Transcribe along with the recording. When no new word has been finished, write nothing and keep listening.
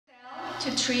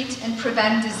to treat and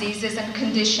prevent diseases and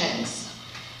conditions.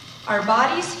 Our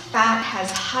body's fat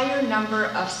has higher number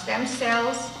of stem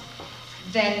cells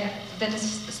than the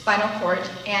spinal cord,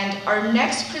 and our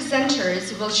next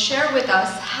presenters will share with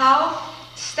us how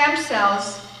stem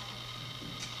cells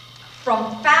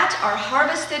from fat are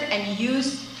harvested and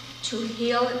used to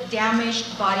heal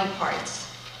damaged body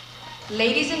parts.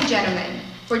 Ladies and gentlemen,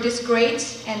 for this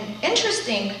great and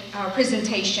interesting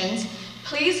presentations,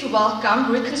 please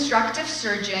welcome reconstructive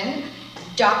surgeon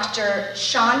Dr.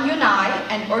 Sean Yunai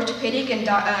and orthopedic and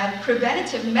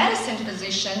preventative medicine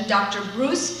physician Dr.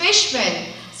 Bruce Fishman.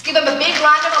 Let's give him a big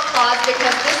round of applause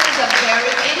because this is a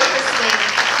very interesting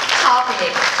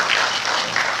topic.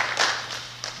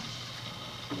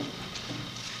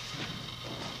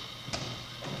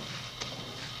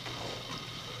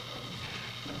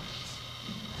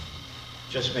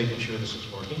 Just making sure this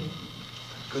is working.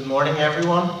 Good morning,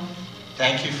 everyone.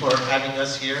 Thank you for having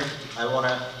us here. I want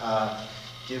to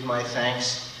give my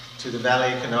thanks to the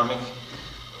Valley Economic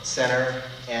Center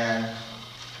and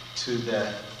to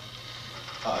the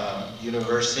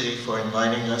university for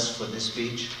inviting us for this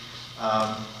speech.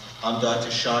 I'm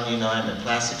Dr. Sean Yunai. I'm a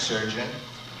plastic surgeon.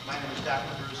 My name is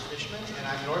Dr. Bruce Fishman, and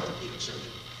I'm an orthopedic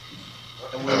surgeon.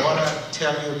 And we want to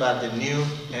tell you about the new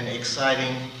and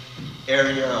exciting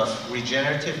area of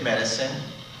regenerative medicine,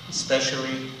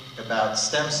 especially about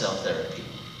stem cell therapy.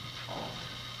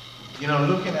 You know,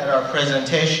 looking at our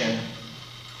presentation,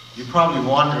 you're probably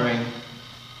wondering,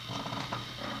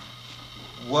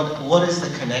 what is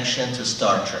the connection to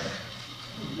Star Trek?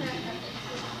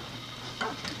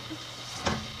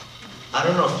 I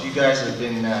don't know if you guys have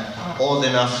been old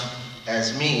enough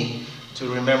as me to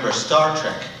remember Star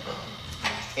Trek.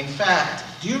 In fact,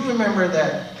 do you remember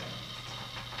that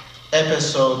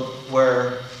episode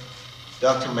where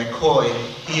Dr. McCoy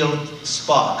healed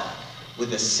Spock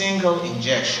with a single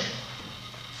injection?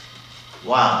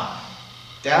 Wow,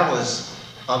 that was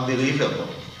unbelievable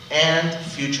and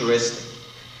futuristic.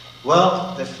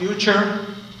 Well, the future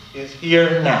is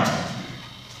here now.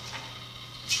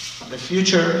 The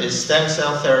future is stem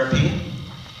cell therapy,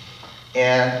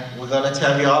 and we're going to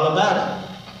tell you all about it.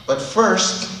 But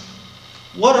first,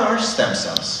 what are stem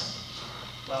cells?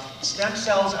 Well, stem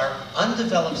cells are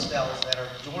undeveloped cells that are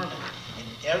dormant in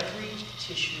every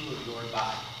tissue of your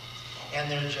body.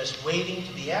 And they're just waiting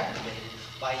to be activated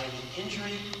by any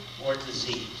injury or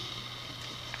disease.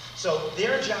 So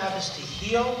their job is to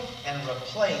heal and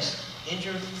replace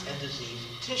injured and diseased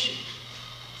tissues.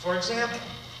 For example,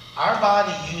 our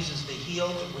body uses the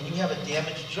healed, when you have a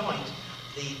damaged joint,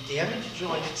 the damaged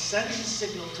joint sends a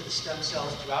signal to the stem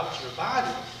cells throughout your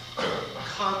body to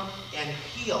come and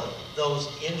heal those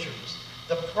injuries.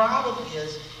 The problem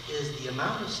is the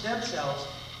amount of stem cells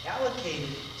allocated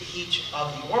to each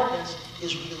of the organs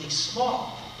is really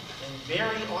small. And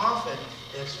very often,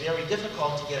 it's very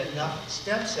difficult to get enough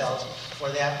stem cells for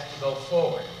that to go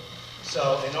forward.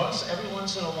 So, and notice every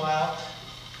once in a while,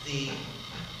 the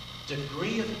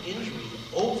degree of injury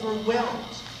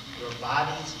overwhelms your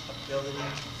body's ability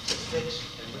to fix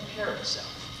and repair itself.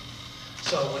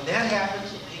 So when that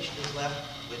happens, the patient is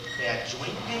left with bad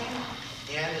joint pain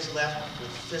and is left with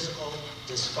physical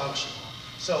dysfunction.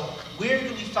 So where do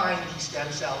we find these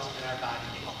stem cells in our body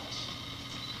to help us?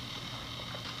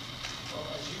 Well,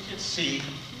 as you can see,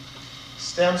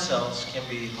 stem cells can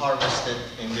be harvested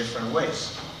in different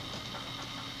ways.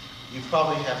 You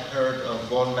probably have heard of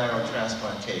bone marrow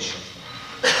transplantation.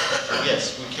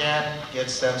 Yes, we can get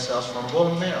stem cells from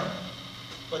bone marrow.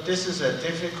 But this is a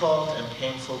difficult and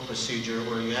painful procedure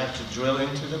where you have to drill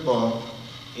into the bone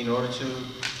in order to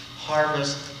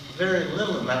harvest very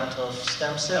little amount of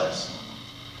stem cells.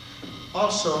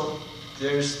 Also,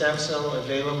 there's stem cell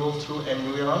available through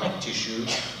embryonic tissue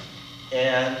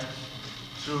and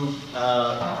through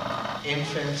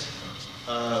infant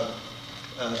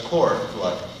cord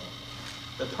blood.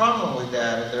 The problem with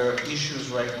that, there are issues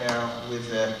right now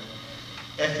with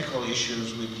ethical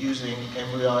issues with using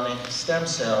embryonic stem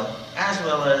cell, as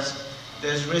well as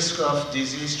there's risk of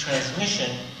disease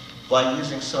transmission by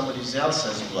using somebody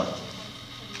else's blood.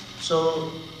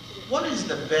 So what is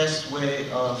the best way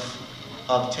of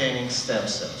obtaining stem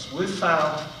cells? We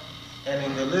found, and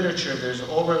in the literature there's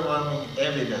overwhelming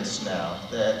evidence now,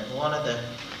 that one of the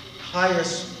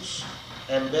highest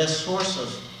and best source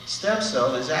of stem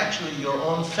cell is actually your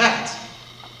own fat.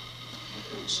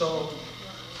 So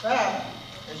fat,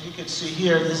 as you can see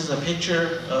here, this is a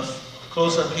picture of,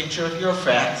 close-up picture of your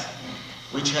fat,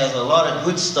 which has a lot of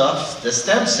good stuff, the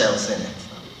stem cells in it.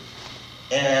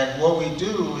 And what we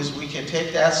do is we can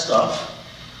take that stuff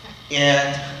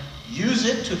and use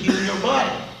it to heal your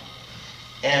body.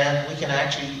 And we can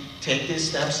actually take these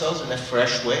stem cells in a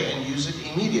fresh way and use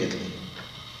it immediately.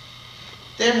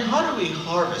 Then how do we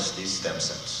harvest these stem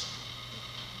cells?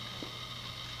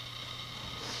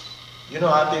 You know,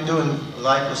 I've been doing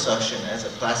liposuction as a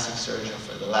plastic surgeon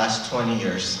for the last 20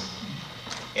 years.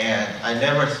 And I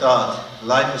never thought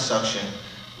liposuction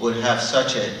would have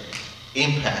such an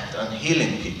impact on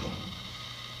healing people.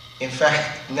 In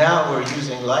fact, now we're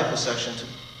using liposuction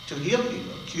to heal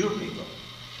people, cure people.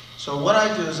 So what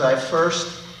I do is I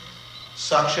first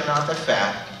suction out the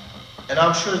fat, and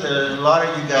I'm sure that a lot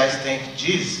of you guys think,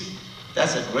 geez,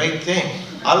 that's a great thing.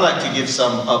 I'd like to give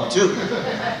some up too.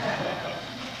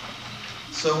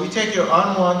 So we take your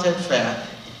unwanted fat,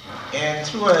 and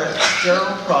through a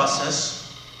sterile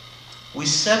process, we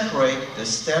separate the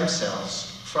stem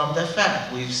cells from the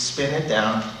fat. We spin it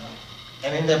down,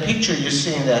 and in the picture you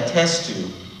see in that test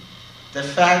tube, the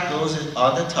fat goes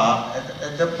on the top, and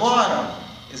at the bottom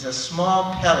is a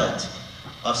small pellet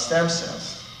of stem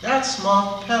cells. That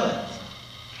small pellet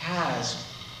has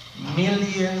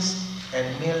millions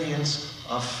and millions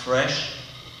of fresh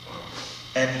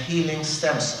and healing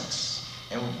stem cells.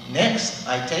 And next,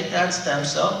 I take that stem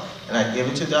cell and I give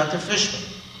it to Dr.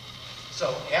 Fishman.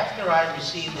 So after I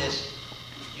receive this,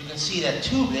 you can see that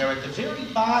tube there at the very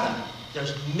bottom.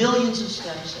 There's millions of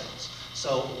stem cells.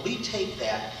 So we take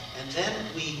that and then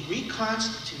we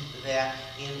reconstitute that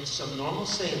in some normal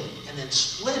saline and then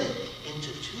split it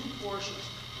into two portions.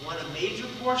 One a major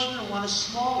portion and one a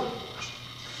smaller portion.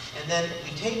 And then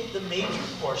we take the major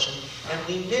portion and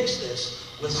we mix this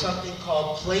with something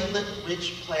called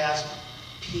platelet-rich plasma,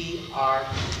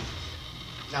 PRP.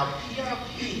 Now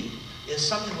PRP is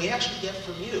something we actually get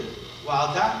from you.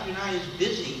 While Dr. Unai is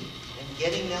busy in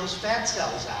getting those fat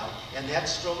cells out, and that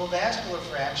stromal vascular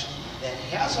fraction that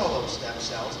has all those stem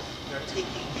cells, they're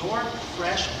taking your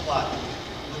fresh blood,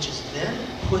 which is then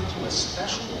put to a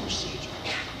special procedure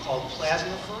called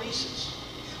plasmapheresis,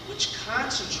 which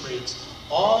concentrates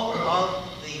all of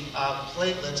the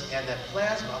platelets and that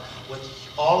plasma with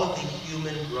all of the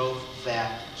human growth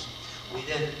factors. We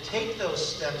then take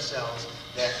those stem cells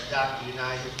that Dr.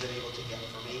 Unai has been able to get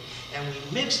for me, and we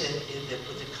mix it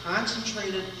with the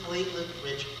concentrated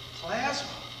platelet-rich plasma,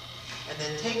 and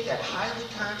then take that highly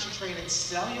concentrated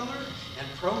cellular and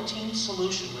protein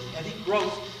solution with heavy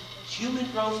growth, human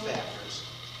growth factors,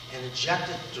 and inject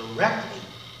it directly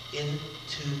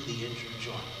into the injured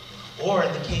joint. Or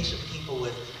in the case of people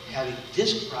with having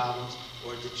disc problems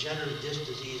or degenerative disc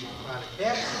disease and chronic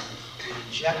back pain, we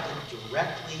inject it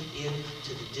directly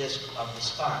into the disc of the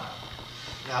spine.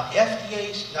 Now,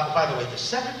 by the way, the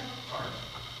second part,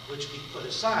 which we put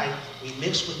aside, we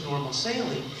mix with normal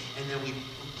saline, and then we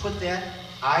put that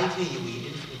IV, we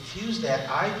infuse that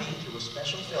IV through a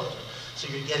special filter. So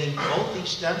you're getting both these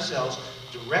stem cells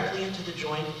directly into the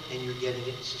joint, and you're getting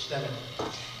it systemically.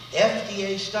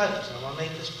 FDA studies, and I want to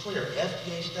make this clear,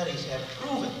 FDA studies have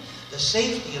proven the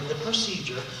safety of the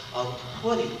procedure of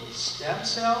putting stem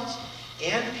cells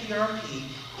and PRP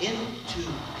into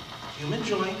human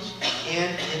joints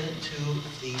and into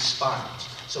the spines.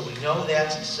 So we know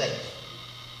that's safe.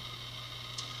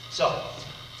 So,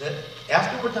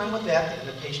 after we're done with that, and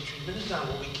the patient treatment is done,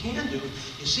 what we can do,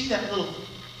 you see that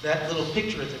little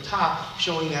picture at the top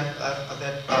showing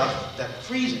that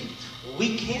freezing. What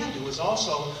we can do is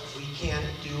also, we can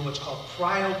do what's called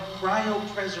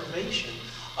cryopreservation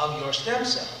of your stem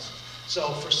cells.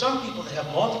 So for some people that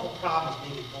have multiple problems,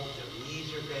 maybe both their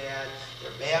knees are bad,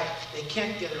 their back, they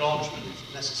can't get it all treated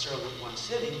necessarily in one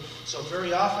sitting. So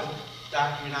very often,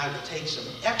 Dr. and I will take some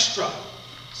extra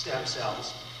stem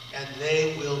cells and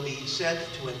they will be sent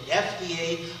to an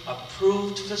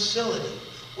FDA-approved facility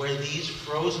where these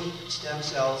frozen stem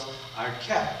cells are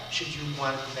kept, should you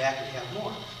want to come back and have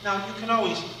more. Now, you can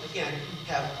always, again,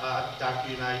 have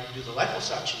Dr. and I do the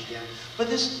liposuction again, but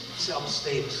this helps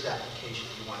stay the step in case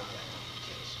you want that to be the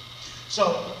case.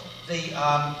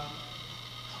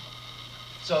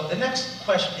 So the next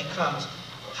question becomes,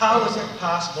 how is it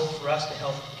possible for us to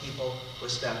help people with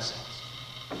stem cells?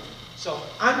 So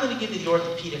I'm going to give you the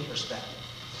orthopedic perspective.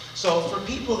 So for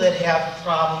people that have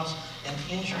problems and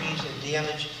injuries and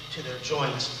damage to their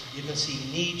joints, you can see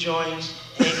knee joints,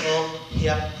 ankle,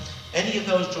 hip, any of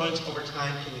those joints over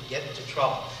time can get into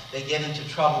trouble. They get into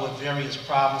trouble with various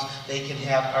problems. They can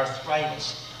have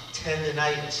arthritis,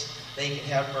 tendinitis, they can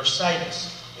have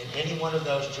bursitis in any one of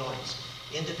those joints.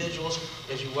 Individuals,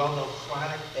 as you well know,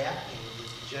 chronic back pain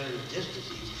with degenerative disc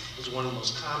disease is one of the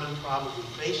most common problems we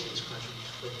face in this country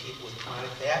with people with chronic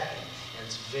back pain, and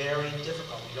it's very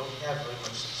difficult. We don't have very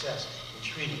much success in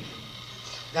treating it.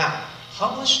 Now,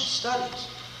 published studies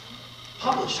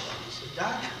have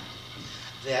documented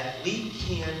that we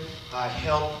can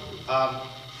help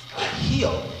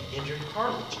heal injured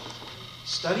cartilage.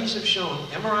 Studies have shown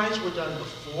MRIs were done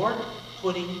before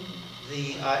putting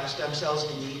the stem cells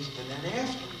in these and then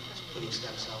after putting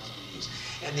stem cells in these.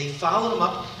 And they followed them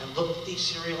up and looked at these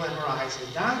serial MRIs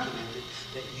and documented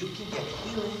that you can get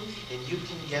healing and you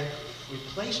can get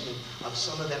replacement of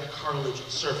some of that cartilage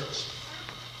surface.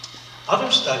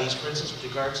 Other studies, for instance, with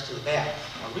regards to the back,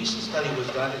 a recent study was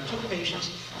done and took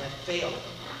patients that failed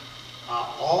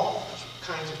all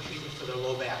kinds of treatment for their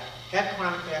low back, had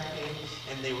chronic back pain,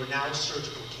 and they were now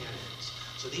surgical candidates.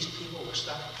 So these people were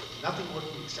stuck with nothing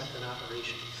working except an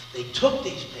operation. They took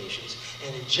these patients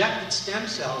and injected stem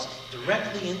cells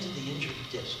directly into the injured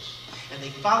discs, and they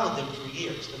followed them for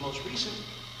years. The most recent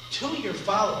 2-year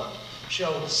follow-up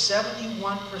showed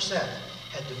 71%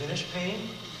 had diminished pain,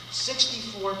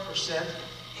 64%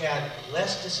 had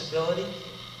less disability,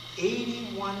 81%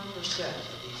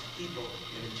 of these people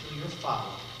in a 2-year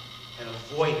follow-up had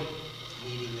avoided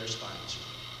needing their spinal surgery.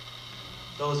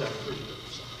 Those are pretty good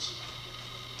results.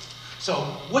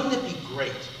 So wouldn't it be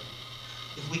great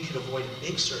if we could avoid a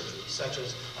big surgery, such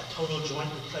as a total joint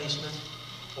replacement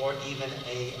or even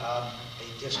a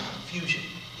disc fusion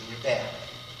in your back?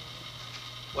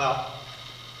 Well,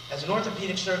 as an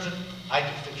orthopedic surgeon, I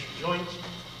can fix your joints,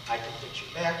 I can fix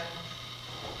your back,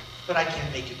 but I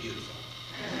can't make you beautiful.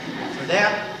 For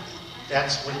that,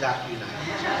 that's when Dr. United.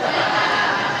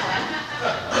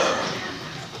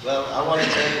 Well, I want to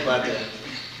tell you about the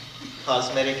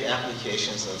cosmetic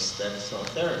applications of stem cell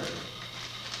therapy.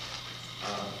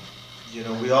 You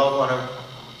know, we all want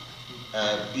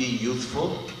to be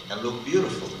youthful and look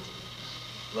beautiful.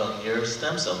 Well, here's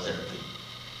stem cell therapy.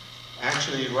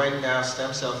 Actually, right now,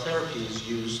 stem cell therapy is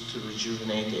used to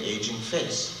rejuvenate the aging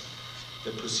face.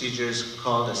 The procedure is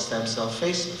called a stem cell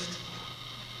facelift.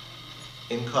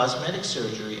 In cosmetic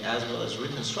surgery, as well as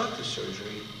reconstructive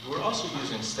surgery, we're also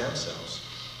using stem cells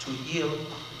to heal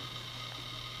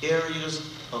areas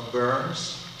of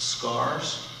burns,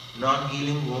 scars,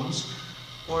 non-healing wounds,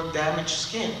 or damaged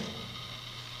skin.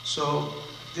 So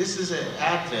this is an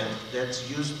advent that's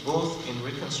used both in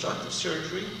reconstructive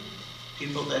surgery,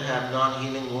 people that have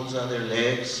non-healing wounds on their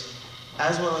legs,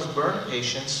 as well as burn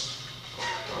patients,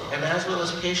 and as well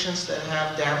as patients that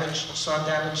have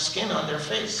sun-damaged skin on their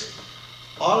face.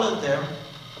 All of them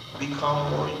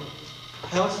become more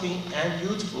healthy and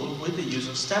youthful with the use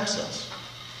of stem cells.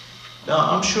 Now,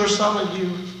 I'm sure some of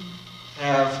you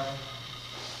have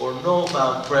or know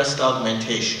about breast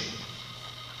augmentation.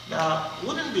 Now,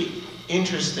 wouldn't it be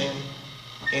interesting,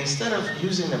 instead of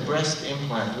using a breast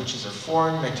implant, which is a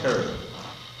foreign material,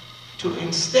 to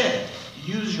instead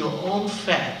use your own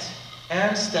fat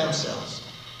and stem cells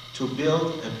to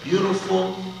build a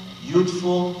beautiful,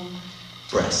 youthful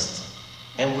breast?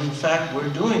 And in fact, we're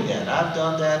doing that. I've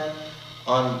done that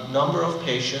on a number of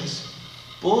patients,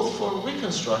 both for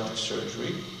reconstructive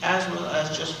surgery as well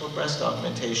as just for breast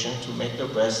augmentation to make their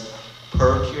breast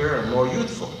perkier and more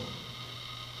youthful.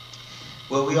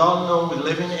 Well, we all know we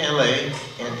live in LA,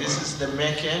 and this is the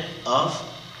mecca of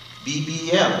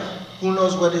BBL. Who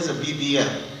knows what is a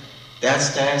BBL? That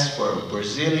stands for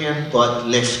Brazilian Butt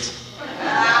Lift.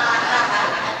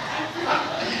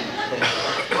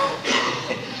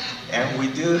 And we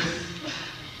do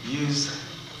use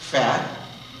fat,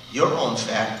 your own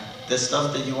fat, the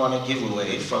stuff that you want to give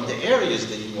away from the areas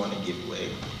that you want to give away.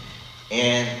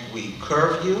 And we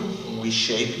curve you, and we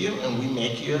shape you, and we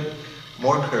make you a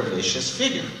more curvaceous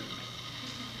figure.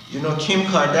 You know, Kim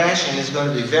Kardashian is going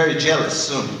to be very jealous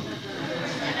soon.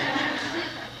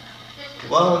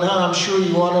 Well, now I'm sure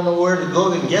you want to know where to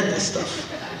go and get this stuff.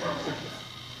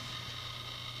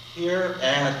 Here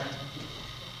at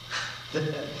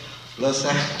the Los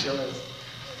Angeles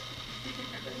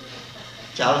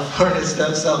California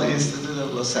Stem Cell Institute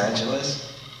of Los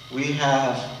Angeles, we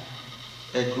have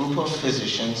a group of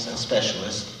physicians and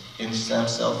specialists in stem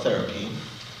cell therapy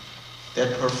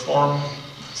that perform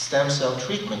stem cell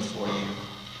treatment for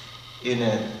you in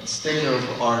a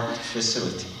state-of-the-art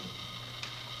facility.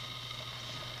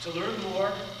 To learn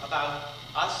more about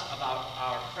us, about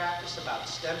our practice, about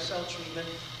stem cell treatment,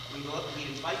 we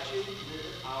invite you to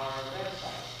visit our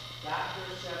website,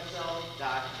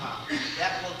 drstemcell.com.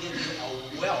 That will give you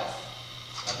a wealth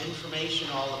of information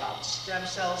all about stem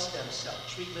cells, stem cell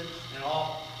treatment, and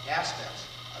all aspects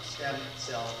of stem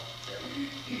cell therapy.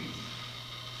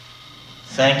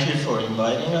 Thank you for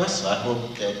inviting us. I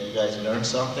hope that you guys learned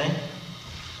something.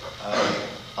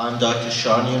 I'm Dr.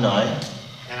 Sean Unai.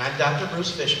 And I'm Dr.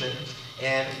 Bruce Fishman,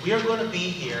 and we are going to be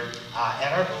here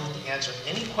at our booth to answer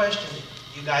any questions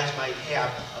you guys might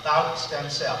have about stem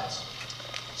cells.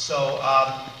 So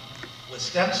with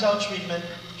stem cell treatment,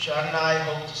 Sean and I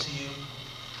hope to see you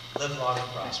Live long and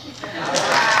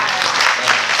prosper.